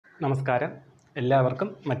നമസ്കാരം എല്ലാവർക്കും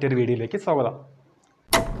മറ്റൊരു വീഡിയോയിലേക്ക് സ്വാഗതം.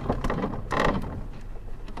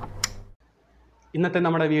 ഇന്നത്തെ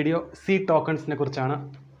നമ്മുടെ വീഡിയോ സി ടോക്കൺസിനെ കുറിച്ചാണ്.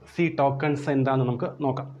 സി ടോക്കൺസ് എന്താണെന്ന് നമുക്ക്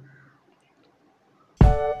നോക്കാം.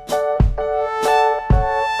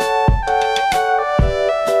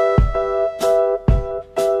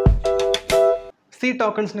 സി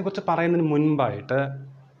ടോക്കൺസിനെ കുറിച്ച് പറയുന്നതിന് മുൻപായിട്ട്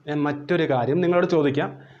ഞാൻ മറ്റൊരു കാര്യം നിങ്ങളോട്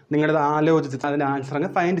ചോദിക്കാം. നിങ്ങളത് ആലോചിച്ച് അതിൻ്റെ ആൻസർ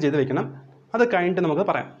അങ്ങ് ഫൈൻഡ് ചെയ്ത് വെക്കണം. അത് കഴിഞ്ഞിട്ട് നമുക്ക്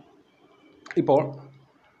പറയാം. ഇപ്പോൾ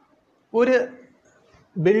ഒരു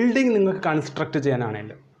ബിൽഡിംഗ് നിങ്ങൾക്ക് കൺസ്ട്രക്റ്റ്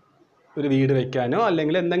ചെയ്യാനാണെങ്കിൽ, ഒരു വീട് വയ്ക്കാനോ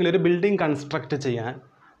അല്ലെങ്കിൽ എന്തെങ്കിലും ഒരു ബിൽഡിംഗ് കൺസ്ട്രക്റ്റ് ചെയ്യാൻ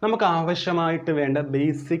നമുക്ക് ആവശ്യമായിട്ട് വേണ്ട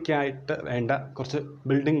ബേസിക്കായിട്ട് വേണ്ട കുറച്ച്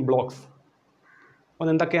ബിൽഡിംഗ് ബ്ലോക്സ്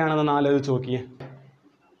എന്തൊക്കെയാണെന്ന് ആലോചിച്ച് നോക്കിയേ.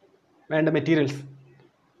 വേണ്ട materials: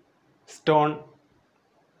 stone,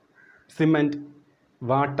 cement,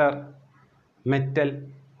 water, metal.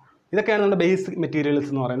 ഇതൊക്കെയാണ് നമ്മുടെ ബേസിക്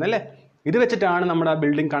മെറ്റീരിയൽസ് എന്ന് പറയുന്നത്, അല്ലേ? ഇത് വെച്ചിട്ടാണ് നമ്മുടെ ആ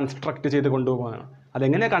ബിൽഡിംഗ് കൺസ്ട്രക്റ്റ് ചെയ്ത് കൊണ്ടുപോകുന്നത്.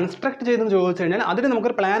 അതെങ്ങനെ കൺസ്ട്രക്ട് ചെയ്തെന്ന് ചോദിച്ചു കഴിഞ്ഞാൽ അതിന്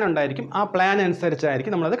നമുക്കൊരു പ്ലാൻ ഉണ്ടായിരിക്കും. ആ പ്ലാൻ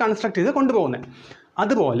അനുസരിച്ചായിരിക്കും നമ്മളത് കൺസ്ട്രക്ട് ചെയ്ത് കൊണ്ടുപോകുന്നത്.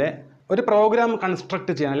 അതുപോലെ ഒരു പ്രോഗ്രാം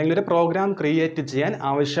കൺസ്ട്രക്ട് ചെയ്യാൻ അല്ലെങ്കിൽ ഒരു പ്രോഗ്രാം ക്രിയേറ്റ് ചെയ്യാൻ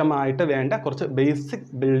ആവശ്യമായിട്ട് വേണ്ട കുറച്ച്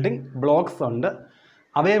ബേസിക് ബിൽഡിംഗ് ബ്ലോക്സ് ഉണ്ട്.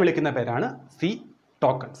 അവയെ വിളിക്കുന്ന പേരാണ് C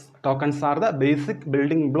tokens. Tokens are the basic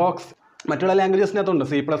building blocks. മറ്റുള്ള ലാംഗ്വേജസിനകത്തുണ്ട്.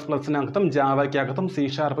 C++-നകത്തും ജാവയ്ക്കകത്തും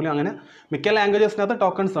C#-ലും അങ്ങനെ മിക്ക ലാംഗ്വേജസിനകത്തും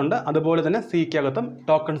ടോക്കൺസ് ഉണ്ട്. അതുപോലെ തന്നെ സിക്കകത്തും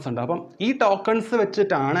ടോക്കൺസ് ഉണ്ട്. അപ്പം ഈ ടോക്കൺസ്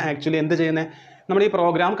വെച്ചിട്ടാണ് ആക്ച്വലി എന്ത് ചെയ്യുന്നത്, നമ്മൾ ഈ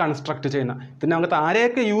പ്രോഗ്രാം കൺസ്ട്രക്ട് ചെയ്യുന്നത്. ഇതിനകത്ത്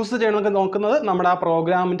ആരെയൊക്കെ യൂസ് ചെയ്യണമെന്നൊക്കെ നോക്കുന്നത് നമ്മുടെ ആ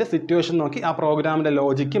പ്രോഗ്രാമിൻ്റെ സിറ്റുവേഷൻ നോക്കി, ആ പ്രോഗ്രാമിൻ്റെ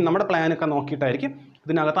ലോജിക്കും നമ്മുടെ പ്ലാനൊക്കെ നോക്കിയിട്ടായിരിക്കും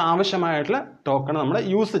ഇതിനകത്ത് ആവശ്യമായിട്ടുള്ള ടോക്കൺ നമ്മൾ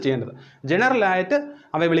യൂസ് ചെയ്യേണ്ടത്. ജനറലായിട്ട്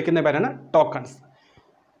അവയെ വിളിക്കുന്ന പേരാണ് ടോക്കൺസ്.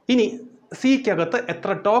 ഇനി സിക്കകത്ത്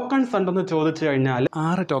എത്ര ടോക്കൺസ് ഉണ്ടെന്ന് ചോദിച്ചു കഴിഞ്ഞാൽ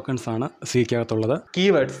 6 ടോക്കൺസ് ആണ് സിക്കകത്തുള്ളത്.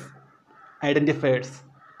 Keywords, identifiers,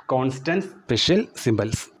 constants, special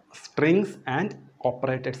symbols, strings and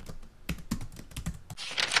operators.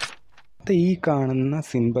 ഈ കാണുന്ന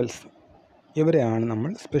സിംബൽസ്, ഇവരെയാണ് നമ്മൾ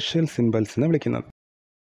സ്പെഷ്യൽ സിംബൽസ് എന്ന് വിളിക്കുന്നത്.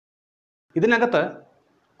 ഇതിനകത്ത്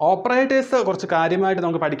ഓപ്പറേറ്റേഴ്സ് കുറച്ച് കാര്യമായിട്ട്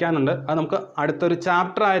നമുക്ക് പഠിക്കാനുണ്ട്. അത് നമുക്ക് അടുത്തൊരു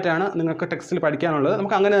ചാപ്റ്റർ ആയിട്ടാണ് നിങ്ങൾക്ക് ടെക്സ്റ്റിൽ പഠിക്കാനുള്ളത്.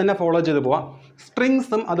 നമുക്ക് അങ്ങനെ തന്നെ ഫോളോ ചെയ്ത് പോവാം.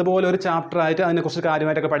 സ്ട്രിങ്സും അതുപോലെ ഒരു ചാപ്റ്റർ ആയിട്ട് അതിനെക്കുറിച്ച്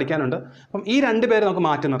കാര്യമായിട്ടൊക്കെ പഠിക്കാനുണ്ട്. അപ്പം ഈ 2 പേര് നമുക്ക്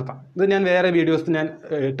മാറ്റി നിർത്താം. ഇത് ഞാൻ വേറെ വീഡിയോസ് ഞാൻ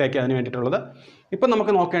ഇട്ടേക്ക് അതിന് വേണ്ടിയിട്ടുള്ളത്. ഇപ്പം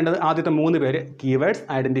നമുക്ക് നോക്കേണ്ടത് ആദ്യത്തെ 3 പേര്: കീവേഡ്സ്,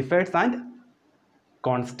 ഐഡൻറ്റിഫയേഴ്സ് ആൻഡ്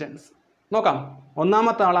കോൺസ്റ്റൻസ്. നോക്കാം.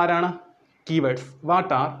 ഒന്നാമത്തെ ആളാരാണ്? Keywords.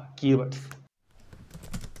 What are keywords?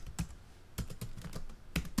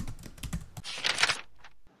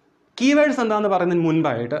 Keywords എന്താണെന്ന് പറയുന്നതിന്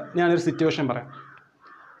മുൻപായിട്ട് ഞാനൊരു സിറ്റുവേഷൻ പറയാം.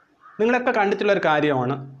 നിങ്ങളൊക്കെ കണ്ടിട്ടുള്ളൊരു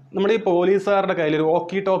കാര്യമാണ്, നമ്മുടെ ഈ പോലീസുകാരുടെ കയ്യിലൊരു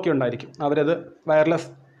വോക്കി ടോക്കി ഉണ്ടായിരിക്കും. അവരത് വയർലെസ്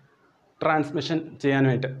ട്രാൻസ്മിഷൻ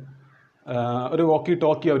ചെയ്യാനായിട്ട് ഒരു വോക്കി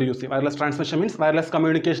ടോക്കി അവർ യൂസ് ചെയ്യും. വയർലെസ് ട്രാൻസ്മിഷൻ മീൻസ് വയർലെസ്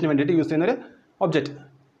കമ്മ്യൂണിക്കേഷന് വേണ്ടിയിട്ട് യൂസ് ചെയ്യുന്നൊരു ഒബ്ജക്റ്റ്.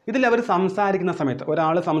 ഇതിൽ അവർ സംസാരിക്കുന്ന സമയത്ത്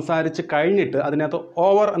ഒരാൾ സംസാരിച്ച് കഴിഞ്ഞിട്ട് അതിനകത്ത്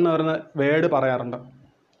ഓവർ എന്ന് പറയുന്ന വേർഡ് പറയാറുണ്ട്.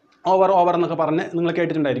 ഓവർ എന്നൊക്കെ പറഞ്ഞ് നിങ്ങൾ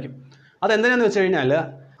കേട്ടിട്ടുണ്ടായിരിക്കും. അതെന്തിനാണെന്ന് വെച്ച് കഴിഞ്ഞാൽ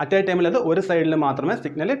അറ്റ് എ ടൈമിൽ അത് ഒരു സൈഡിൽ മാത്രമേ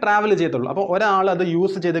സിഗ്നൽ ട്രാവൽ ചെയ്യത്തുള്ളൂ. അപ്പോൾ ഒരാൾ അത്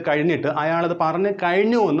യൂസ് ചെയ്ത് കഴിഞ്ഞിട്ട് അയാളത് പറഞ്ഞ്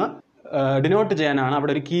കഴിഞ്ഞു എന്ന് ഡിനോട്ട് ചെയ്യാനാണ്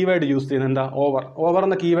അവിടെ ഒരു കീവേഡ് യൂസ് ചെയ്യുന്നത്. എന്താ? ഓവർ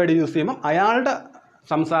എന്ന കീവേഡ് യൂസ് ചെയ്യുമ്പോൾ അയാളുടെ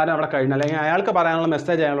സംസാരം അവിടെ കഴിഞ്ഞു, അല്ലെങ്കിൽ അയാൾക്ക് പറയാനുള്ള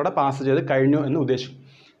മെസ്സേജ് അയാളോട് പാസ് ചെയ്ത് കഴിഞ്ഞു എന്ന് ഉദ്ദേശിക്കും.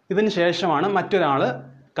 ഇതിന് ശേഷമാണ് മറ്റൊരാൾ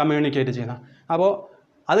കമ്മ്യൂണിക്കേറ്റ് ചെയ്യുന്നത്. അപ്പോൾ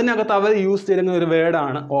അതിനകത്ത് അവർ യൂസ് ചെയ്യുന്ന ഒരു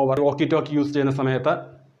വേർഡാണ് ഓവർ. വോക്കി ടോക്കി യൂസ് ചെയ്യുന്ന സമയത്ത്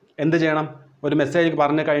എന്ത് ചെയ്യണം? ഒരു മെസ്സേജ്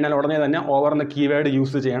പറഞ്ഞു കഴിഞ്ഞാൽ ഉടനെ തന്നെ ഓവർ എന്ന കീവേഡ്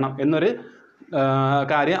യൂസ് ചെയ്യണം എന്നൊരു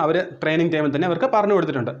കാര്യം അവർ ട്രെയിനിങ് ടൈമിൽ തന്നെ അവർക്ക് പറഞ്ഞു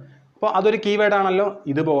കൊടുത്തിട്ടുണ്ട്. അപ്പോൾ അതൊരു കീവേഡാണല്ലോ.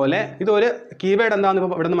 ഇതുപോലെ ഇതൊരു കീവേഡ് എന്താണെന്ന്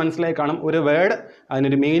ഇപ്പോൾ ഇവിടെ നിന്ന് മനസ്സിലായി കാണും. ഒരു വേർഡ്,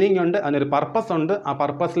 അതിനൊരു മീനിങ് ഉണ്ട്, അതിനൊരു പർപ്പസ് ഉണ്ട്. ആ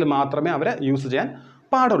പർപ്പസിൽ മാത്രമേ അവരെ യൂസ് ചെയ്യാൻ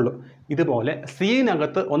പാടുള്ളൂ. ഇതുപോലെ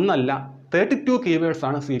സീനകത്ത് ഒന്നല്ല 32 കീവേഡ്സ്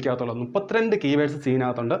ആണ് സിക്കകത്തുള്ളത്. 32 കീവേഡ്സ്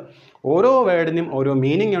സീനകത്തുണ്ട്. ഓരോ വേർഡിനും ഓരോ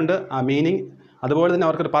മീനിങ് ഉണ്ട്. ആ മീനിങ് അതുപോലെ തന്നെ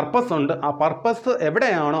അവർക്കൊരു പർപ്പസ് ഉണ്ട്. ആ പർപ്പസ്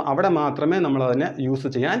എവിടെയാണോ അവിടെ മാത്രമേ നമ്മൾ അതിനെ യൂസ്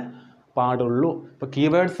ചെയ്യാൻ പാടുള്ളൂ. ഇപ്പോൾ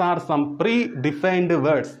keywords are some pre defined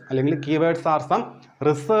words, അല്ലെങ്കിൽ keywords are some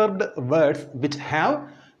reserved words which have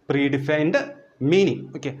pre defined meaning.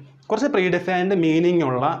 Okay, കുറച്ച് പ്രീ ഡിഫൈൻഡ് മീനിങ്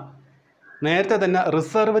ഉള്ള, നേരത്തെ തന്നെ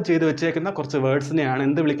റിസർവ് ചെയ്ത് വെച്ചേക്കുന്ന കുറച്ച് വേർഡ്സിനെയാണ്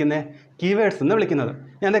എന്ത് വിളിക്കുന്നത്? കീവേഡ്സ് എന്ന് വിളിക്കുന്നത്.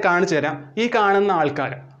 ഞാൻ അത് കാണിച്ചു തരാം. ഈ കാണുന്ന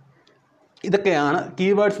ആൾക്കാർ, ഇതൊക്കെയാണ്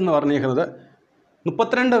കീവേഡ്സ് എന്ന് പറഞ്ഞിരിക്കുന്നത്.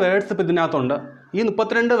 32 വേർഡ്സ് ഇപ്പോൾ ഇതിനകത്തുണ്ട്. ഈ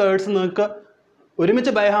 32 വേർഡ്സ് നിങ്ങൾക്ക്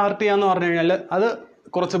ഒരുമിച്ച് ബൈ ഹാർട്ട് ചെയ്യാന്ന് പറഞ്ഞു കഴിഞ്ഞാൽ അത്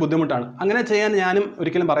കുറച്ച് ബുദ്ധിമുട്ടാണ്. അങ്ങനെ ചെയ്യാൻ ഞാനും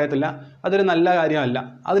ഒരിക്കലും പറയത്തില്ല. അതൊരു നല്ല കാര്യമല്ല.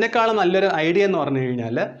 അതിനേക്കാളും നല്ലൊരു ഐഡിയ എന്ന് പറഞ്ഞു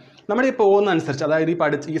കഴിഞ്ഞാൽ നമ്മൾ ഈ പോകുന്ന അനുസരിച്ച്, അതായത്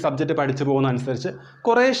ഈ സബ്ജക്റ്റ് പഠിച്ച് പോകുന്ന അനുസരിച്ച്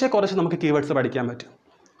കുറേശ്ശെ നമുക്ക് കീവേഡ്സ് പഠിക്കാൻ പറ്റും.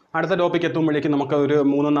 അടുത്ത ടോപ്പിക്ക് എത്തുമ്പോഴേക്കും നമുക്ക് ഒരു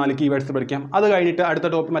 3-4 കീവേഡ്സ് പഠിക്കാം. അത് കഴിഞ്ഞിട്ട് അടുത്ത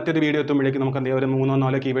മറ്റൊരു വീഡിയോ എത്തുമ്പോഴേക്കും നമുക്ക് എന്ത് ചെയ്യാം, ഒരു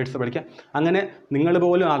 3-4 കീവേഡ്സ് പഠിക്കാം. അങ്ങനെ നിങ്ങൾ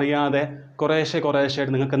പോലും അറിയാതെ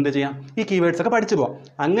കുറേശ്ശെയായിട്ട് നിങ്ങൾക്ക് എന്ത് ചെയ്യാം, ഈ കീവേഡ്സ് ഒക്കെ പഠിച്ചു പോകാം.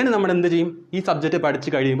 അങ്ങനെ നമ്മൾ എന്ത് ചെയ്യും, ഈ സബ്ജക്റ്റ്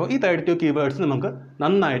പഠിച്ച് കഴിയുമ്പോൾ ഈ 32 കീവേഡ്സ് നമുക്ക്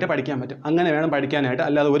നന്നായിട്ട് പഠിക്കാൻ പറ്റും. അങ്ങനെ വേണം പഠിക്കാനായിട്ട്,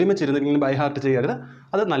 അല്ലാതെ ഒരുമിച്ചിരുന്ന് ബൈ ഹാർട്ട് ചെയ്യരുത്.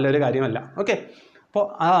 അത് നല്ലൊരു കാര്യമല്ല. ഓക്കെ, അപ്പോൾ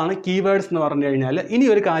അതാണ് കീവേഡ്സ് എന്ന് പറഞ്ഞു കഴിഞ്ഞാൽ. ഇനി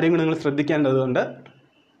ഒരു കാര്യം നിങ്ങൾ ശ്രദ്ധിക്കേണ്ടതുണ്ട്.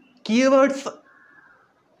 കീവേഡ്സ്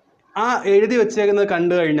ആ എഴുതി വെച്ചേക്കുന്നത്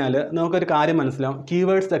കണ്ടു കഴിഞ്ഞാൽ നമുക്കൊരു കാര്യം മനസ്സിലാവും.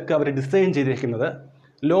 കീവേഡ്സ് ഒക്കെ അവർ ഡിസൈൻ ചെയ്തിരിക്കുന്നത്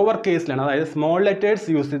ലോവർ കേസിലാണ്, അതായത് സ്മോൾ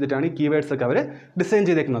ലെറ്റേഴ്സ് യൂസ് ചെയ്തിട്ടാണ് ഈ കീവേഡ്സ് ഒക്കെ അവർ ഡിസൈൻ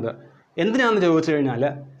ചെയ്തിരിക്കുന്നത്. എന്തിനാണെന്ന് ചോദിച്ചു കഴിഞ്ഞാൽ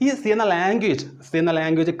ഈ സി എന്ന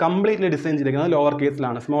ലാംഗ്വേജ് കംപ്ലീറ്റ്ലി ഡിസൈൻ ചെയ്തിരിക്കുന്നത് ലോവർ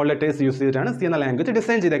കേസിലാണ്. സ്മോൾ ലെറ്റേഴ്സ് യൂസ് ചെയ്തിട്ടാണ് സി എന്ന ലാംഗ്വേജ്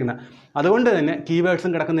ഡിസൈൻ ചെയ്തിരിക്കുന്നത്. അതുകൊണ്ട് തന്നെ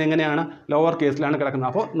കീവേഡ്സും കിടക്കുന്നത് എങ്ങനെയാണ്, ലോവർ കേസിലാണ് കിടക്കുന്നത്.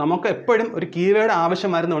 അപ്പോൾ നമുക്ക് എപ്പോഴും ഒരു കീവേഡ്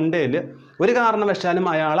ആവശ്യം വരുന്നുണ്ടെങ്കിൽ ഒരു കാരണവശാലും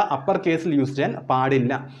അയാൾ അപ്പർ കേസിൽ യൂസ് ചെയ്യാൻ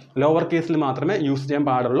പാടില്ല, ലോവർ കേസിൽ മാത്രമേ യൂസ് ചെയ്യാൻ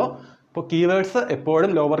പാടുള്ളൂ. അപ്പോൾ കീവേഡ്സ്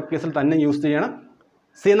എപ്പോഴും ലോവർ കേസിൽ തന്നെ യൂസ് ചെയ്യണം.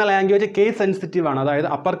 സി എന്ന ലാംഗ്വേജ് കേസ് സെൻസിറ്റീവ് ആണ്, അതായത്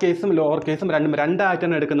അപ്പർ കേസും ലോവർ കേസും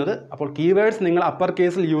രണ്ടായിട്ടാണ് എടുക്കുന്നത്. അപ്പോൾ കീവേഡ്സ് നിങ്ങൾ അപ്പർ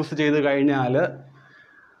കേസിൽ യൂസ് ചെയ്ത് കഴിഞ്ഞാൽ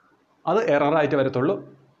അത് എററായിട്ട് വരത്തുള്ളൂ,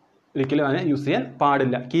 ഒരിക്കലും അതിനെ യൂസ് ചെയ്യാൻ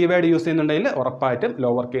പാടില്ല. കീവേഡ് യൂസ് ചെയ്യുന്നുണ്ടെങ്കിൽ ഉറപ്പായിട്ടും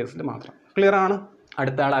ലോവർ കേസിൽ മാത്രം. ക്ലിയർ ആണ്?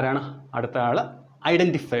 അടുത്ത ആൾ ആരാണ്? അടുത്ത ആൾ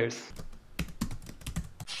ഐഡൻറ്റിഫയേഴ്സ്.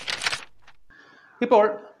 ഇപ്പോൾ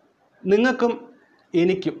നിങ്ങൾക്കും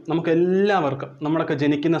എനിക്കും നമുക്കെല്ലാവർക്കും നമ്മളൊക്കെ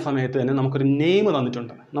ജനിക്കുന്ന സമയത്ത് തന്നെ നമുക്കൊരു നെയിം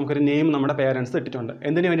തന്നിട്ടുണ്ട്. നമുക്കൊരു നെയിം നമ്മുടെ പേരൻസ് ഇട്ടിട്ടുണ്ട്.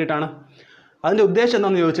 എന്തിനു വേണ്ടിയിട്ടാണ്? അതിൻ്റെ ഉദ്ദേശം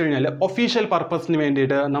എന്താണെന്ന് ചോദിച്ചു കഴിഞ്ഞാൽ ഒഫീഷ്യൽ പർപ്പസിന്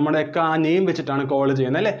വേണ്ടിയിട്ട് നമ്മുടെയൊക്കെ ആ നെയിം വെച്ചിട്ടാണ് കോൾ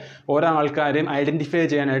ചെയ്യുന്നത് അല്ലേ. ഓരോ ആൾക്കാരെയും ഐഡൻറ്റിഫൈ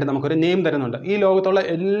ചെയ്യാനായിട്ട് നമുക്കൊരു നെയിം തരുന്നുണ്ട്. ഈ ലോകത്തുള്ള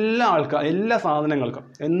എല്ലാ സാധനങ്ങൾക്കും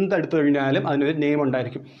എന്തെടുത്തു കഴിഞ്ഞാലും അതിനൊരു നെയിം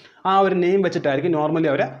ഉണ്ടായിരിക്കും. ആ ഒരു നെയിം വെച്ചിട്ടായിരിക്കും നോർമലി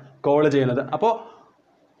അവരെ കോൾ ചെയ്യുന്നത്. അപ്പോൾ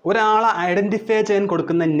ഒരാളെ ഐഡൻറ്റിഫൈ ചെയ്യാൻ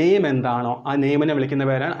കൊടുക്കുന്ന നെയിം എന്താണോ ആ നെയിമിനെ വിളിക്കുന്ന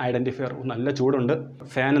പേരാണ് ഐഡൻറ്റിഫയർ. നല്ല ചൂടുണ്ട്,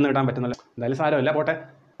 ഫാനൊന്നും ഇടാൻ പറ്റുന്നില്ല, എന്തായാലും സാരമില്ല പോട്ടെ.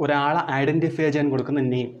 ഒരാളെ ഐഡൻറ്റിഫൈ ചെയ്യാൻ കൊടുക്കുന്ന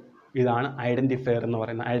നെയിം, ഇതാണ് ഐഡൻറ്റിഫയർ എന്ന്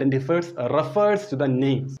പറയുന്നത്. Identifiers refers to the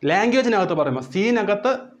names. ലാംഗ്വേജിനകത്ത് പറയുമ്പോൾ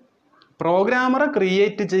സീനകത്ത് പ്രോഗ്രാമർ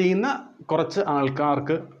ക്രിയേറ്റ് ചെയ്യുന്ന കുറച്ച്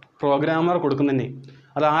ആൾക്കാർക്ക് പ്രോഗ്രാമർ കൊടുക്കുന്ന നെയിം,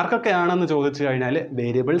 അത് ആർക്കൊക്കെയാണെന്ന് ചോദിച്ചു കഴിഞ്ഞാൽ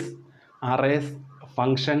variables, arrays,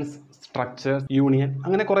 functions, structures, union,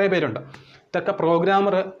 അങ്ങനെ കുറേ പേരുണ്ട്. ഇതൊക്കെ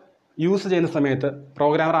പ്രോഗ്രാമർ യൂസ് ചെയ്യുന്ന സമയത്ത്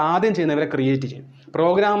പ്രോഗ്രാമർ ആദ്യം ചെയ്യുന്നവരെ ക്രിയേറ്റ് ചെയ്യും.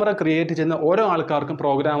 പ്രോഗ്രാമർ ക്രിയേറ്റ് ചെയ്യുന്ന ഓരോ ആൾക്കാർക്കും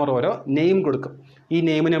പ്രോഗ്രാമർ ഓരോ നെയിം കൊടുക്കും. ഈ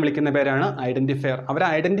നെയിമിനെ വിളിക്കുന്ന പേരാണ് ഐഡൻറ്റിഫയർ. അവരെ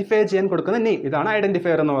ഐഡൻറ്റിഫൈ ചെയ്യാൻ കൊടുക്കുന്ന നെയിം, ഇതാണ്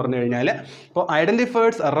ഐഡൻറ്റിഫയർ എന്ന് പറഞ്ഞു കഴിഞ്ഞാൽ. അപ്പോൾ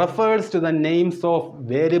identifiers refers to the names of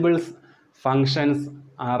variables, functions,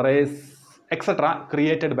 arrays etcetera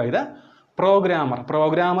created by the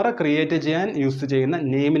programmer create ചെയ്യാൻ യൂസ് ചെയ്യുന്ന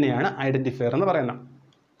നെയിമിനെയാണ് ഐഡൻറ്റിഫയർ എന്ന് പറയുന്നത്.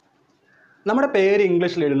 നമ്മുടെ പേര്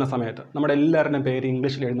ഇംഗ്ലീഷിൽ എഴുതുന്ന സമയത്ത്, നമ്മുടെ എല്ലാവരുടെയും പേര്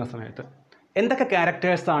ഇംഗ്ലീഷിൽ എഴുതുന്ന സമയത്ത് എന്തൊക്കെ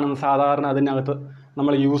ക്യാരക്ടേഴ്സ് ആണെന്ന് സാധാരണ അതിനകത്ത്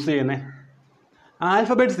നമ്മൾ യൂസ് ചെയ്യുന്നത്?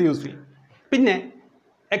 ആൽഫബറ്റ്സ് യൂസ് ചെയ്യും. പിന്നെ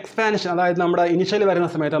എക്സ്പാൻഷൻ, അതായത് നമ്മുടെ ഇനിഷ്യൽ വരുന്ന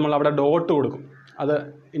സമയത്ത് നമ്മൾ അവിടെ ഡോട്ട് കൊടുക്കും. അത്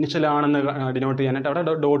ഇനിഷ്യലാണെന്ന് ഡിനോട്ട് ചെയ്യാനായിട്ട് അവിടെ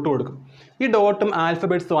ഡോട്ട് കൊടുക്കും. ഈ ഡോട്ടും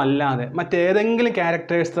ആൽഫബറ്റ്സും അല്ലാതെ മറ്റേതെങ്കിലും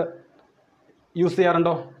ക്യാരക്ടേഴ്സ് യൂസ്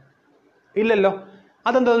ചെയ്യാറുണ്ടോ? ഇല്ലല്ലോ.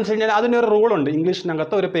 അതെന്താണെന്ന് വെച്ച് കഴിഞ്ഞാൽ അതിനൊരു റൂളുണ്ട്.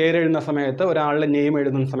 ഇംഗ്ലീഷിനകത്ത് ഒരു പേര് എഴുതുന്ന സമയത്ത്, ഒരാളുടെ നെയിം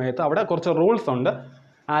എഴുതുന്ന സമയത്ത് അവിടെ കുറച്ച് റൂൾസ് ഉണ്ട്.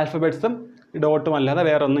 ആൽഫബറ്റ്സും ഡോട്ടും അല്ലാതെ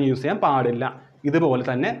വേറെ ഒന്നും യൂസ് ചെയ്യാൻ പാടില്ല. ഇതുപോലെ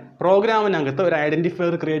തന്നെ പ്രോഗ്രാമിനകത്ത് ഒരു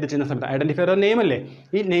ഐഡൻറ്റിഫയർ ക്രിയേറ്റ് ചെയ്യുന്ന സമയത്ത്, ഐഡൻറ്റിഫയർ ഒരു നെയിം അല്ലേ,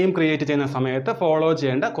 ഈ നെയിം ക്രിയേറ്റ് ചെയ്യുന്ന സമയത്ത് ഫോളോ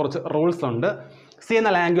ചെയ്യേണ്ട കുറച്ച് റൂൾസ് ഉണ്ട്. സി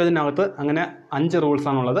എന്ന ലാംഗ്വേജിനകത്ത് അങ്ങനെ 5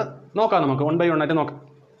 റൂൾസാണുള്ളത്. നോക്കാം, നമുക്ക് 1 by 1 ആയിട്ട് നോക്കാം.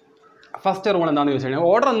 ഫസ്റ്റ് റൂൾ എന്താണെന്ന് ചോദിച്ചു കഴിഞ്ഞാൽ,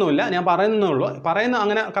 ഓർഡർ ഒന്നുമില്ല, ഞാൻ പറയുന്നേ ഉള്ളൂ. പറയുന്ന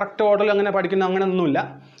അങ്ങനെ കറക്റ്റ് ഓർഡറിൽ അങ്ങനെ പഠിക്കുന്ന അങ്ങനെ ഒന്നുമില്ല,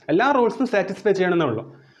 എല്ലാ റൂൾസും സാറ്റിസ്ഫൈ ചെയ്യണമെന്നേ ഉള്ളൂ.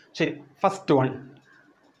 ശരി, first one,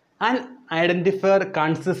 an identifier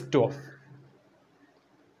consist of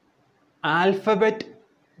alphabet,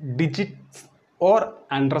 digits or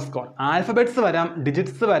underscore. Alphabets വരാം,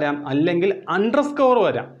 ഡിജിറ്റ്സ് വരാം, അല്ലെങ്കിൽ അണ്ടർസ്കോർ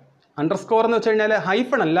വരാം. അണ്ടർസ്കോർ എന്ന് വെച്ച് കഴിഞ്ഞാൽ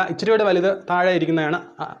ഹൈഫൺ അല്ല, ഇച്ചിരിയോടെ വലുത് താഴെ ഇരിക്കുന്നതാണ്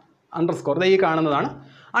അണ്ടർസ്കോർ. ഈ കാണുന്നതാണ്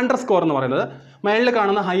അണ്ടർസ്കോർ എന്ന് പറയുന്നത്. മേളിൽ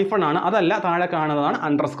കാണുന്ന ഹൈഫൺ ആണ്, അതല്ല, താഴെ കാണുന്നതാണ്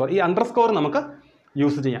അണ്ടർസ്കോർ. ഈ അണ്ടർസ്കോർ നമുക്ക്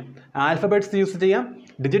യൂസ് ചെയ്യാം. ആൽഫബറ്റ്സ് യൂസ് ചെയ്യാം,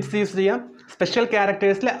 ഡിജിറ്റ്സ് യൂസ് ചെയ്യാം. സ്പെഷ്യൽ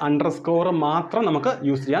ക്യാരക്ടേഴ്സിൽ അണ്ടർസ്കോർ മാത്രം നമുക്ക്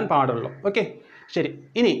യൂസ് ചെയ്യാൻ പാടുള്ളൂ. ഓക്കെ, ശരി.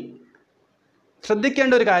 ഇനി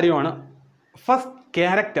ശ്രദ്ധിക്കേണ്ട ഒരു കാര്യമാണ്, first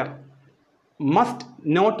character must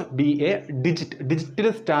not be A digit. ഡിജിറ്റിൽ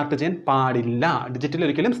start ചെയ്യാൻ പാടില്ല. ഡിജിറ്റിൽ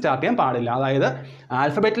ഒരിക്കലും സ്റ്റാർട്ട് ചെയ്യാൻ പാടില്ല. അതായത്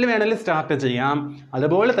ആൽഫബറ്റിൽ വേണമെങ്കിലും സ്റ്റാർട്ട് ചെയ്യാം,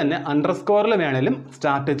 അതുപോലെ തന്നെ അണ്ടർസ്കോറിൽ വേണമെങ്കിലും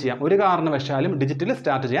സ്റ്റാർട്ട് ചെയ്യാം. ഒരു കാരണവശാലും ഡിജിറ്റിൽ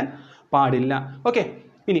സ്റ്റാർട്ട് ചെയ്യാൻ പാടില്ല. ഓക്കെ,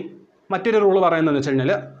 ഇനി മറ്റൊരു റൂൾ പറയുന്നതെന്ന് വെച്ച്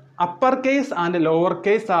കഴിഞ്ഞാൽ, upper case and lower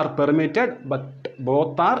case R permitted but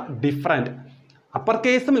both are different. Upper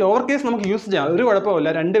കേസും ലോവർ കേസും നമുക്ക് യൂസ് ചെയ്യാം, ഒരു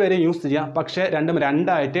കുഴപ്പമില്ല, രണ്ടുപേരെയും യൂസ് ചെയ്യാം. പക്ഷേ രണ്ടും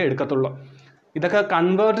രണ്ടായിട്ടേ എടുക്കത്തുള്ളൂ. ഇതൊക്കെ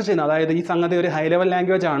കൺവേർട്ട് ചെയ്യുന്ന, അതായത് ഈ സംഗതി ഒരു ഹൈ ലെവൽ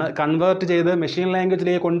ലാംഗ്വേജ് ആണ്, കൺവേർട്ട് ചെയ്ത് മെഷീൻ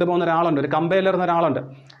ലാംഗ്വേജിലേക്ക് കൊണ്ടുപോകുന്ന ഒരാളുണ്ട്, ഒരു കമ്പൈലർ എന്ന ഒരാളുണ്ട്.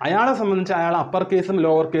 അയാളെ സംബന്ധിച്ച് അയാൾ അപ്പർ കേസും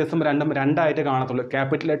ലോവർ കേസും രണ്ടും രണ്ടായിട്ട് കാണത്തുള്ളൂ.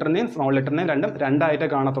 ക്യാപിറ്റൽ ലെറ്ററിനെയും സ്മോൾ ലെറ്ററിനെയും രണ്ടും രണ്ടായിട്ട്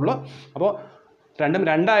കാണത്തുള്ളൂ. അപ്പോൾ രണ്ടും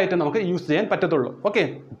രണ്ടായിട്ട് നമുക്ക് യൂസ് ചെയ്യാൻ പറ്റത്തുള്ളൂ. ഓക്കെ,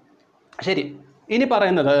 ശരി. ഇനി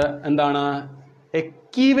പറയുന്നത് എന്താണ്? A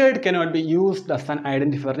keyword cannot be used as an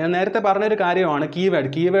identifier. ഞാൻ നേരത്തെ പറഞ്ഞൊരു കാര്യമാണ്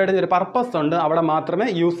കീവേഡിന് ഒരു പർപ്പസ് ഉണ്ട്, അവിടെ മാത്രമേ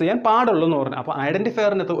യൂസ് ചെയ്യാൻ പാടുള്ളൂ എന്ന് പറഞ്ഞു. അപ്പോൾ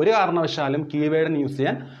ഐഡൻറ്റിഫയറിനകത്ത് ഒരു കാരണവശാലും കീവേഡിന് യൂസ്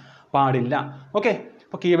ചെയ്യാൻ പാടില്ല. ഓക്കെ,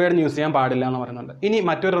 അപ്പോൾ കീവേഡിന് യൂസ് ചെയ്യാൻ പാടില്ല എന്ന് പറയുന്നുണ്ട്. ഇനി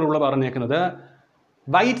മറ്റൊരു റൂള് പറഞ്ഞേക്കുന്നത്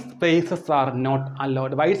white spaces are not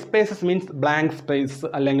allowed. White spaces means blank space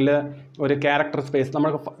അല്ലെങ്കിൽ ഒരു ക്യാരക്ടർ സ്പേസ്.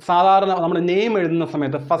 നമ്മൾ സാധാരണ നമ്മൾ നെയിം എഴുതുന്ന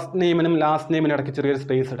സമയത്ത് ഫസ്റ്റ് നെയിമിനും ലാസ്റ്റ് നെയിമിനും ഇടയ്ക്ക് ചെറിയൊരു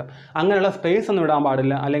സ്പേസ് ഇടാം. അങ്ങനെയുള്ള സ്പേസ് ഒന്നും ഇടാൻ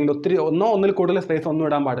പാടില്ല, അല്ലെങ്കിൽ ഒന്നിൽ കൂടുതൽ സ്പേസ് ഒന്നും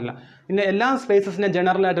ഇടാൻ പാടില്ല. പിന്നെ എല്ലാ സ്പേസസിനെ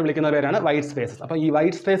ജനറലായിട്ട് വിളിക്കുന്ന പേരാണ് വൈറ്റ് സ്പേസസ്. അപ്പോൾ ഈ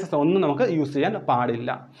വൈറ്റ് സ്പേസസ് ഒന്നും നമുക്ക് യൂസ് ചെയ്യാൻ പാടില്ല.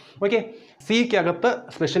 ഓക്കെ, സിക്കകത്ത്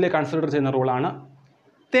സ്പെഷ്യലി കൺസിഡർ ചെയ്യുന്ന റൂളാണ്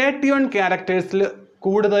 31 ക്യാരക്ടേഴ്സിൽ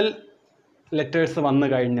കൂടുതൽ ലെറ്റേഴ്സ് വന്നു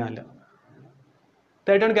കഴിഞ്ഞാൽ,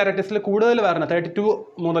 31 ക്യാരക്ടേഴ്സിൽ കൂടുതൽ വരുന്ന 32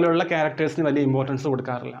 മുതലുള്ള ക്യാരക്ടേഴ്സിന് വലിയ ഇമ്പോർട്ടൻസ്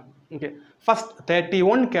കൊടുക്കാറില്ല. Okay, first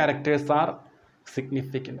 31 characters are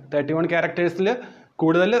significant. 31 ക്യാരക്ടേഴ്സിൽ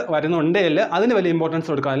കൂടുതൽ വരുന്നുണ്ടെങ്കിൽ അതിന് വലിയ ഇമ്പോർട്ടൻസ്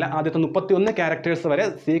കൊടുക്കാറില്ല. ആദ്യത്തെ 31 ക്യാരക്ടേഴ്സ് വരെ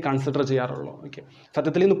സി കൺസിഡർ ചെയ്യാറുള്ളൂ. ഓക്കെ,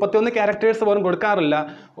 സത്യത്തിൽ ഈ 31 ക്യാരക്ടേഴ്സ് പോലും കൊടുക്കാറില്ല.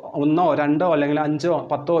 1, 2 അല്ലെങ്കിൽ 5,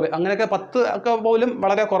 10 അങ്ങനെയൊക്കെ 10 ഒക്കെ പോലും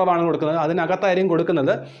വളരെ കുറവാണ് കൊടുക്കുന്നത്. അതിനകത്തായിരിക്കും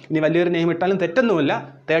കൊടുക്കുന്നത്. ഇനി വലിയൊരു നെയിം ഇട്ടാലും തെറ്റൊന്നുമില്ല.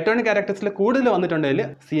 31 ക്യാരക്ടേഴ്സിൽ കൂടുതൽ വന്നിട്ടുണ്ടെങ്കിൽ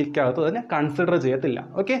സിക്കകത്ത് തന്നെ കൺസിഡർ ചെയ്യത്തില്ല.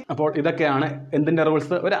 ഓക്കെ, അപ്പോൾ ഇതൊക്കെയാണ് എന്തിൻ്റെ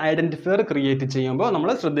റൂൾസ്? ഒരു ഐഡൻറ്റിഫയർ ക്രിയേറ്റ് ചെയ്യുമ്പോൾ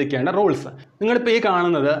നമ്മൾ ശ്രദ്ധിക്കേണ്ട റൂൾസ്. നിങ്ങളിപ്പോൾ ഈ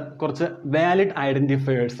കാണുന്നത് കുറച്ച് വാലിഡ്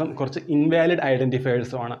ഐഡൻറ്റിഫയേഴ്സും കുറച്ച് ഇൻവാലിഡ് ഐഡൻറ്റിഫയേഴ്സുമാണ്.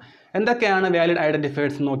 എന്തൊക്കെയാണ് വാലിഡ്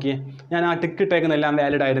ഐഡൻറ്റിഫയേഴ്സ് നോക്കി? ഞാൻ ആ ടിക്ക് ഇട്ടേക്കുന്നതെല്ലാം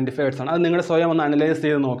വാലിഡ് ഐഡൻറ്റിഫയേഴ്സ് ആണ്. അത് നിങ്ങൾ സ്വയം ഒന്ന് അനലൈസ്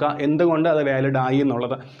ചെയ്ത് നോക്കുക എന്തുകൊണ്ട് അത് വാലിഡ് ആയി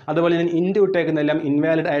എന്നുള്ളത്. അതുപോലെ ഞാൻ ഇൻറ്റു ഇട്ടേക്കുന്നതെല്ലാം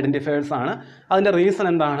ഇൻവാലിഡ് ഐഡൻറ്റിഫയേഴ്സ് ആണ്. അതിൻ്റെ റീസൺ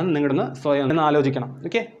എന്താണെന്ന് നിങ്ങളൊന്ന് സ്വയം ഒന്ന് ആലോചിക്കണം.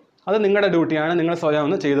 ഓക്കെ, അത് നിങ്ങളുടെ ഡ്യൂട്ടിയാണ്, നിങ്ങൾ സ്വയം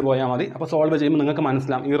ഒന്ന് ചെയ്തു പോയാൽ മതി. അപ്പോൾ സോൾവ് ചെയ്യുമ്പോൾ നിങ്ങൾക്ക്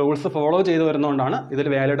മനസ്സിലാവും ഈ റൂൾസ് ഫോളോ ചെയ്ത് വരുന്നതുകൊണ്ടാണ് ഇതിൽ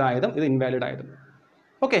വാലിഡ് ആയതും ഇത് ഇൻവാലിഡ് ആയതും.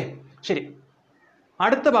 ഓക്കെ, ശരി.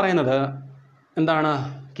 അടുത്ത് പറയുന്നത് എന്താണ്?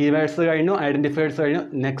 കീവേഡ്സ് കഴിഞ്ഞു, ഐഡൻറ്റിഫയേഴ്സ് കഴിഞ്ഞു.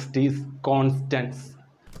 Next is constants.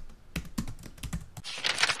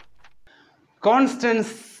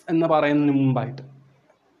 കോൺസ്റ്റൻസ് എന്ന് പറയുന്നതിന് മുമ്പായിട്ട്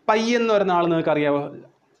പൈ എന്ന് പറയുന്ന ആൾ നിങ്ങൾക്ക് അറിയാമോ?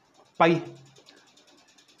 പൈ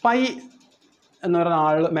എന്ന് പറയുന്ന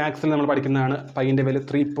ആൾ മാത്സിൽ നമ്മൾ പഠിക്കുന്നതാണ്. പൈൻ്റെ വാല്യൂ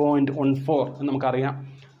 3.14 എന്ന് നമുക്കറിയാം.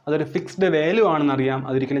 അതൊരു ഫിക്സ്ഡ് വാല്യൂ ആണെന്നറിയാം.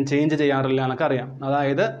 അതൊരിക്കലും ചേഞ്ച് ചെയ്യാറില്ല എന്നൊക്കെ അറിയാം.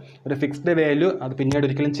 അതായത് ഒരു ഫിക്സ്ഡ് വാല്യൂ അത് പിന്നീട്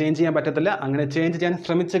ഒരിക്കലും ചേഞ്ച് ചെയ്യാൻ പറ്റത്തില്ല. അങ്ങനെ ചേഞ്ച് ചെയ്യാൻ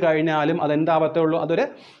ശ്രമിച്ചു കഴിഞ്ഞാലും അതെന്താവത്തുള്ളൂ? അതൊരു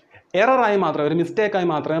എററായി മാത്രമേ, ഒരു മിസ്റ്റേക്കായി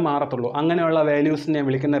മാത്രമേ മാറത്തുള്ളൂ. അങ്ങനെയുള്ള വാല്യൂസിനെ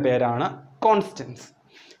വിളിക്കുന്ന പേരാണ് കോൺസ്റ്റൻസ്.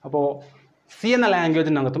 അപ്പോൾ സി എന്ന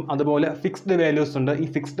ലാംഗ്വേജിനകത്തും അതുപോലെ ഫിക്സ്ഡ് വാല്യൂസ് ഉണ്ട്. ഈ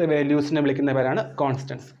ഫിക്സ്ഡ് വാല്യൂസിനെ വിളിക്കുന്ന പേരാണ്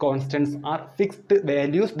constants. Constants R fixed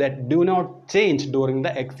values that do not change during the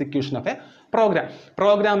execution of A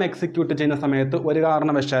program execute ചെയ്യുന്ന സമയത്ത് ഒരു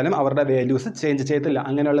കാരണവശാലും അവരുടെ വാല്യൂസ് ചേഞ്ച് ചെയ്യത്തില്ല.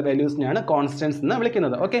 അങ്ങനെയുള്ള വാല്യൂസിനെയാണ് കോൺസ്റ്റൻസ് എന്ന്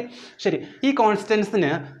വിളിക്കുന്നത്. ഓക്കെ, ശരി. ഈ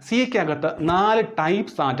കോൺസ്റ്റൻസിന് സിക്കകത്ത് 4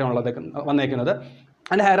 ടൈപ്സ് ആയിട്ടുള്ളത് വന്നേക്കുന്നത്.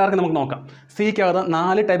 അതിൻ്റെ ഹയറാർക്കി നമുക്ക് നോക്കാം. സിക്കകത്ത്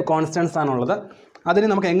 4 ടൈപ്പ് കോൺസ്റ്റൻസ് ആണുള്ളത്. അതിന്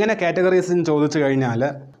നമുക്ക് എങ്ങനെ കാറ്റഗറൈസ് എന്ന് ചോദിച്ചു കഴിഞ്ഞാൽ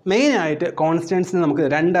മെയിനായിട്ട് കോൺസ്റ്റൻസിന് നമുക്ക്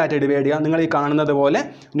 2 ആയിട്ട് ഡിവൈഡ് ചെയ്യാം. നിങ്ങൾ ഈ കാണുന്നത് പോലെ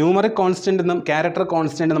ന്യൂമറിക് കോൺസ്റ്റൻ്റ് എന്നും ക്യാരക്ടർ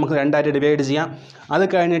കോൺസ്റ്റൻ്റ് നമുക്ക് 2 ആയിട്ട് ഡിവൈഡ് ചെയ്യാം. അത്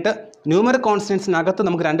കഴിഞ്ഞിട്ട് ന്യൂമറിക് കോൺസ്റ്റൻസിനകത്ത്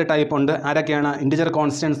നമുക്ക് 2 ടൈപ്പ് ഉണ്ട്. ആരൊക്കെയാണ്? Integer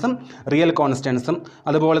കോൺസ്റ്റൻസും real കോൺസ്റ്റൻസും.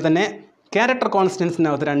 അതുപോലെ തന്നെ ക്യാരക്ടർ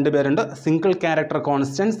കോൺസ്റ്റൻസിനകത്ത് 2 പേരുണ്ട്, single character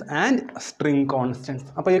constants and string constants.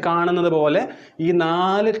 അപ്പോൾ ഈ കാണുന്നത് പോലെ ഈ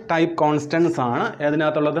 4 ടൈപ്പ് കോൺസ്റ്റൻസ് ആണ്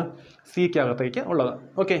ഏതിനകത്തുള്ളത്? സിക്കകത്തേക്ക് ഉള്ളത്.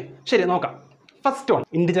 ഓക്കെ, ശരി, നോക്കാം. First one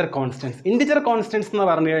integer constants. Integer constants എന്ന്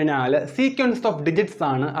പറഞ്ഞു കഴിഞ്ഞാൽ സീക്വൻസ് ഓഫ് ഡിജിറ്റ്സ്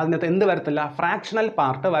ആണ്. അതിനകത്ത് എന്ത് വരത്തില്ല? ഫ്രാക്ഷണൽ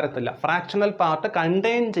പാർട്ട് വരത്തില്ല. ഫ്രാക്ഷണൽ പാർട്ട്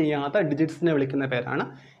കണ്ടെയ്ൻ ചെയ്യാത്ത ഡിജിറ്റ്സിനെ വിളിക്കുന്ന പേരാണ്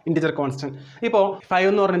ഇൻറ്റിജർ കോൺസ്റ്റൻറ്റ്. ഇപ്പോൾ 5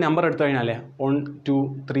 എന്ന് പറഞ്ഞ നമ്പർ എടുത്തു കഴിഞ്ഞാൽ 1, 2,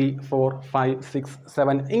 3, 4, 5, 6,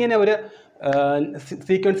 7 ഇങ്ങനെ ഒരു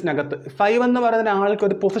സീക്വൻസിനകത്ത് 5 എന്ന് പറയുന്ന ആൾക്ക്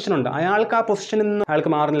ഒരു പൊസിഷൻ ഉണ്ട്. അയാൾക്ക് ആ പൊസിഷനിൽ നിന്ന്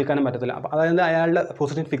അയാൾക്ക് മാറി നിൽക്കാനും പറ്റത്തില്ല. അപ്പോൾ അതായത് അയാളുടെ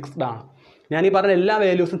പൊസിഷൻ ഫിക്സ്ഡ് ആണ്. ഞാൻ ഈ പറഞ്ഞ എല്ലാ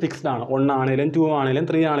വാല്യൂസും ഫിക്സ്ഡ് ആണ്. 1 ആണെങ്കിലും 2 ആണെങ്കിലും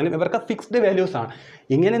 3 ആണെങ്കിലും ഇവർക്ക് ഫിക്സ്ഡ് വാല്യൂസ് ആണ്.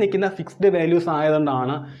 ഇങ്ങനെ നിൽക്കുന്ന ഫിക്സ്ഡ് വാല്യൂസ്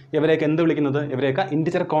ആയതുകൊണ്ടാണ് ഇവരെയൊക്കെ എന്ത് വിളിക്കുന്നത്? ഇവരെയൊക്കെ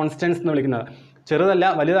ഇൻറ്റിജർ കോൺസ്റ്റൻസ് എന്ന് വിളിക്കുന്നത്. ചെറുതല്ല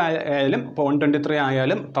വലുതായാലും ഇപ്പോൾ 123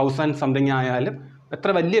 ആയാലും 1000 സംതിങ് ആയാലും എത്ര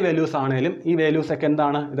വലിയ വാല്യൂസ് ആണെങ്കിലും ഈ വാല്യൂസൊക്കെ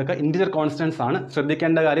എന്താണ്? ഇതൊക്കെ ഇൻറ്റിജർ കോൺസ്റ്റൻസ് ആണ്.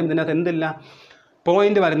 ശ്രദ്ധിക്കേണ്ട കാര്യം ഇതിനകത്ത് എന്തില്ല?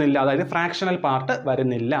 പോയിന്റ് വരുന്നില്ല, അതായത് ഫ്രാക്ഷണൽ പാർട്ട്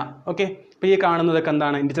വരുന്നില്ല. ഓക്കെ, ഇപ്പോൾ ഈ കാണുന്നതൊക്കെ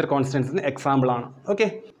എന്താണ്? ഇൻറ്റിജർ കോൺസ്റ്റൻസിന് എക്സാമ്പിളാണ്. ഓക്കെ,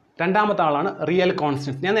 രണ്ടാമത്തെ ആളാണ് റിയൽ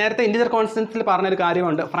കോൺസ്റ്റൻസ്. ഞാൻ നേരത്തെ ഇൻറ്റിജർ കോൺസ്റ്റൻസിൽ പറഞ്ഞൊരു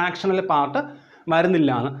കാര്യമുണ്ട്, ഫ്രാക്ഷണൽ പാർട്ട് വരുന്നില്ല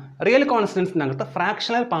എന്ന്. റിയൽ കോൺസ്റ്റൻസിനകത്ത്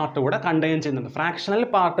ഫ്രാക്ഷണൽ പാർട്ട് കൂടെ കണ്ടെയ്ൻ ചെയ്യുന്നുണ്ട്. ഫ്രാക്ഷണൽ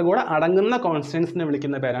പാർട്ട് കൂടെ അടങ്ങുന്ന കോൺസ്റ്റൻസിനെ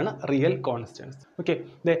വിളിക്കുന്ന പേരാണ് റിയൽ കോൺസ്റ്റൻസ്. ഓക്കെ,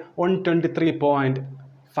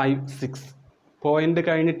 123.56 പോയിന്റ്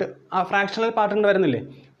കഴിഞ്ഞിട്ട് ആ ഫ്രാക്ഷണൽ പാർട്ട് കൊണ്ട് വരുന്നില്ലേ?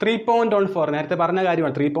 3.14 നേരത്തെ പറഞ്ഞ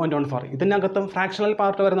കാര്യമാണ് 3.14. ഇതിനകത്തും ഫ്രാക്ഷണൽ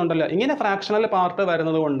പാർട്ട് വരുന്നുണ്ടല്ലോ. ഇങ്ങനെ ഫ്രാക്ഷണൽ പാർട്ട്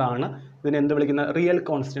വരുന്നത് കൊണ്ടാണ് ഇതിനെ എന്ത് വിളിക്കുന്നത്, റിയൽ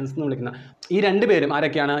കോൺസ്റ്റൻസ് എന്ന് വിളിക്കുന്നത്. ഈ രണ്ടുപേരും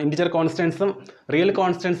ആരൊക്കെയാണ്, ഇൻറ്റിജർ കോൺസ്റ്റൻസും റിയൽ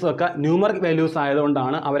കോൺസ്റ്റൻസും ഒക്കെ ന്യൂമറിക് വാല്യൂസ്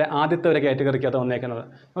ആയതുകൊണ്ടാണ് അവരെ ആദ്യത്തെ ഒരു കാറ്റഗറിക്കകത്ത് വന്നേക്കുന്നത്.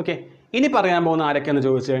 ഓക്കെ, ഇനി പറയാൻ പോകുന്ന ആരൊക്കെയെന്ന്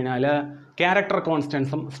ചോദിച്ചു കഴിഞ്ഞാൽ ക്യാരക്ടർ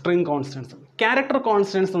കോൺസ്റ്റൻസും സ്ട്രിങ് കോൺസ്റ്റൻസും. ക്യാരക്ടർ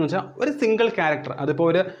കോൺസ്റ്റൻസ് എന്ന് വെച്ചാൽ ഒരു സിംഗിൾ ക്യാരക്ടർ, അതിപ്പോൾ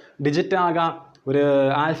ഒരു ഡിജിറ്റ് ആകാം, ഒരു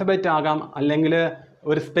ആൽഫബറ്റ് ആകാം, അല്ലെങ്കിൽ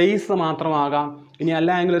ഒരു സ്പേസ് മാത്രമാകാം, ഇനി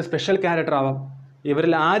അല്ലെങ്കിൽ ഒരു സ്പെഷ്യൽ ക്യാരക്ടർ ആവാം.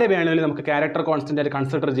 ഇവരിൽ ആരെ വേണമെങ്കിലും നമുക്ക് ക്യാരക്ടർ കോൺസ്റ്റൻ്റ് ആയിട്ട്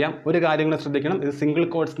കൺസിഡർ ചെയ്യാം. ഒരു കാര്യം കൂടെ ശ്രദ്ധിക്കണം, ഇത് സിംഗിൾ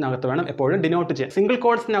കോഡ്സിനകത്ത് വേണം എപ്പോഴും ഡിനോട്ട് ചെയ്യാം. സിംഗിൾ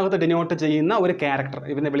കോഡ്സിനകത്ത് ഡിനോട്ട് ചെയ്യുന്ന ഒരു ക്യാരക്ടർ,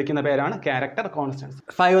 ഇവനെ വിളിക്കുന്ന പേരാണ് ക്യാരക്ടർ കോൺസ്റ്റൻസ്.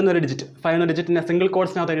 5 എന്നൊരു ഡിജിറ്റിനെ സിംഗിൾ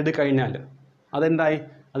കോഡ്സിനകത്ത് എഴുതി കഴിഞ്ഞാൽ അതെന്തായി,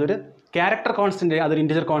 അതൊരു ക്യാരക്ടർ കോൺസ്റ്റൻ്റ്, അതൊരു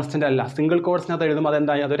ഇൻറ്റിജർ കോൺസ്റ്റൻ്റ് അല്ല. സിംഗിൾ കോഡ്സിനകത്ത് എഴുതുമ്പോൾ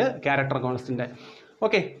അതെന്തായി, അതൊരു ക്യാരക്ടർ കോൺസ്റ്റൻ്റ്.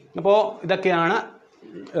 ഓക്കെ, അപ്പോൾ ഇതൊക്കെയാണ്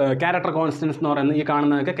ക്യാരക്ടർ കോൺസ്റ്റൻസ് എന്ന് പറയുന്നത്. ഈ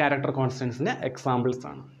കാണുന്നതൊക്കെ ക്യാരക്ടർ കോൺസ്റ്റൻസിൻ്റെ എക്സാമ്പിൾസ്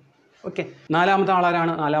ആണ്. ഓക്കെ, നാലാമത്തെ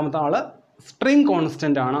ആളാരാണ്, നാലാമത്തെ ആൾ സ്ട്രിങ്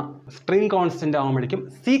കോൺസ്റ്റൻ്റ് ആണ്. സ്ട്രിങ് കോൺസ്റ്റൻ്റ് ആകുമ്പോഴേക്കും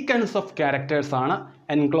സീക്വൻസ് ഓഫ് ക്യാരക്ടേഴ്സ് ആണ്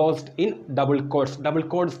enclosed in double codes. Double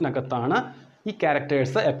കോഡ്സിനകത്താണ് ഈ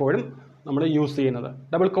ക്യാരക്ടേഴ്സ് എപ്പോഴും നമ്മൾ യൂസ് ചെയ്യുന്നത്.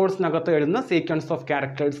 ഡബിൾ കോഡ്സിനകത്ത് എഴുതുന്ന സീക്വൻസ് ഓഫ്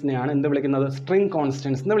ക്യാരക്ടേഴ്സിനെയാണ് എന്ത് വിളിക്കുന്നത്, സ്ട്രിങ്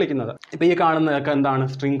കോൺസ്റ്റൻസ് എന്ന് വിളിക്കുന്നത്. ഇപ്പോൾ ഈ കാണുന്നതൊക്കെ എന്താണ്,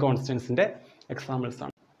 സ്ട്രിങ് കോൺസ്റ്റൻസിൻ്റെ എക്സാമ്പിൾസ്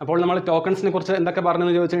ആണ്. അപ്പോൾ നമ്മൾ ടോക്കൺസിനെ കുറിച്ച് എന്തൊക്കെ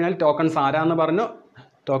പറഞ്ഞെന്ന് ചോദിച്ചു കഴിഞ്ഞാൽ, ടോക്കൺസ് ആരാന്ന് പറഞ്ഞു,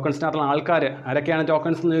 ടോക്കൺസിനകത്തുള്ള ആൾക്കാർ ആരൊക്കെയാണ്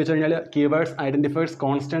ടോക്കൺസ് എന്ന് ചോദിച്ചു കഴിഞ്ഞാൽ keywords, identifiers,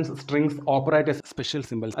 constants, strings, operators, special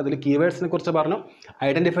symbols. അതിൽ കീവേഡ്സിനെ കുറിച്ച് പറഞ്ഞു,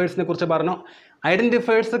 ഐഡൻറ്റിഫയേഴ്സിനെ കുറിച്ച് പറഞ്ഞു.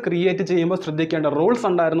 ഐഡൻറ്റിഫയേഴ്സ് ക്രിയേറ്റ് ചെയ്യുമ്പോൾ ശ്രദ്ധിക്കേണ്ട റൂൾസ്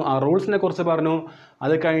ഉണ്ടായിരുന്നു, ആ റൂൾസിനെ കുറിച്ച് പറഞ്ഞു.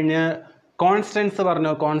 അത് കഴിഞ്ഞ് കോൺസ്റ്റൻസ്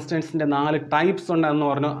പറഞ്ഞു, കോൺസ്റ്റൻസിൻ്റെ 4 ടൈപ്സ് ഉണ്ടെന്ന്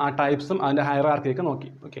പറഞ്ഞു, ആ ടൈപ്സും അതിൻ്റെ ഹൈറാർക്കിയൊക്കെ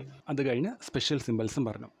നോക്കി. ഓക്കെ, അത് കഴിഞ്ഞ് സ്പെഷ്യൽ സിമ്പിൾസും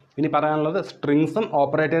പറഞ്ഞു. ഇനി പറയാനുള്ളത് സ്ട്രിങ്സും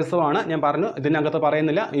ഓപ്പറേറ്റേഴ്സും ആണ്. ഞാൻ പറഞ്ഞു ഇതിനകത്ത്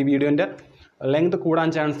പറയുന്നില്ല, ഈ വീഡിയോൻ്റെ ലെങ്ത് കൂടാൻ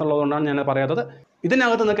ചാൻസ് ഉള്ളതുകൊണ്ടാണ് ഞാൻ പറയാത്തത്.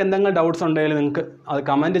 ഇതിനകത്ത് നിങ്ങൾക്ക് എന്തെങ്കിലും ഡൗട്ട്സ് ഉണ്ടെങ്കിൽ നിങ്ങൾക്ക് അത്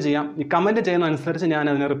കമൻറ്റ് ചെയ്യാം. ഈ കമൻറ്റ് ചെയ്യുന്നതനുസരിച്ച് ഞാൻ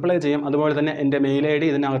അതിന് റിപ്ലൈ ചെയ്യും. അതുപോലെ തന്നെ എൻ്റെ മെയിൽ ID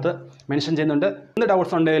ഇതിനകത്ത് മെൻഷൻ ചെയ്യുന്നുണ്ട്. എന്ത്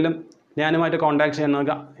ഡൗട്ട്സ് ഉണ്ടെങ്കിലും ഞാനുമായിട്ട് കോൺടാക്ട് ചെയ്യാൻ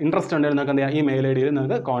നിങ്ങൾക്ക് ഇൻട്രസ്റ്റ് ഉണ്ടെങ്കിൽ നിങ്ങൾക്ക് എന്ത് ചെയ്യാം, ഈ മെയിൽ ID യിൽ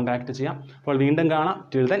നിങ്ങൾക്ക് കോൺടാക്ട് ചെയ്യാം. അപ്പോൾ വീണ്ടും കാണാം.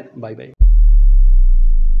 Till then bye bye.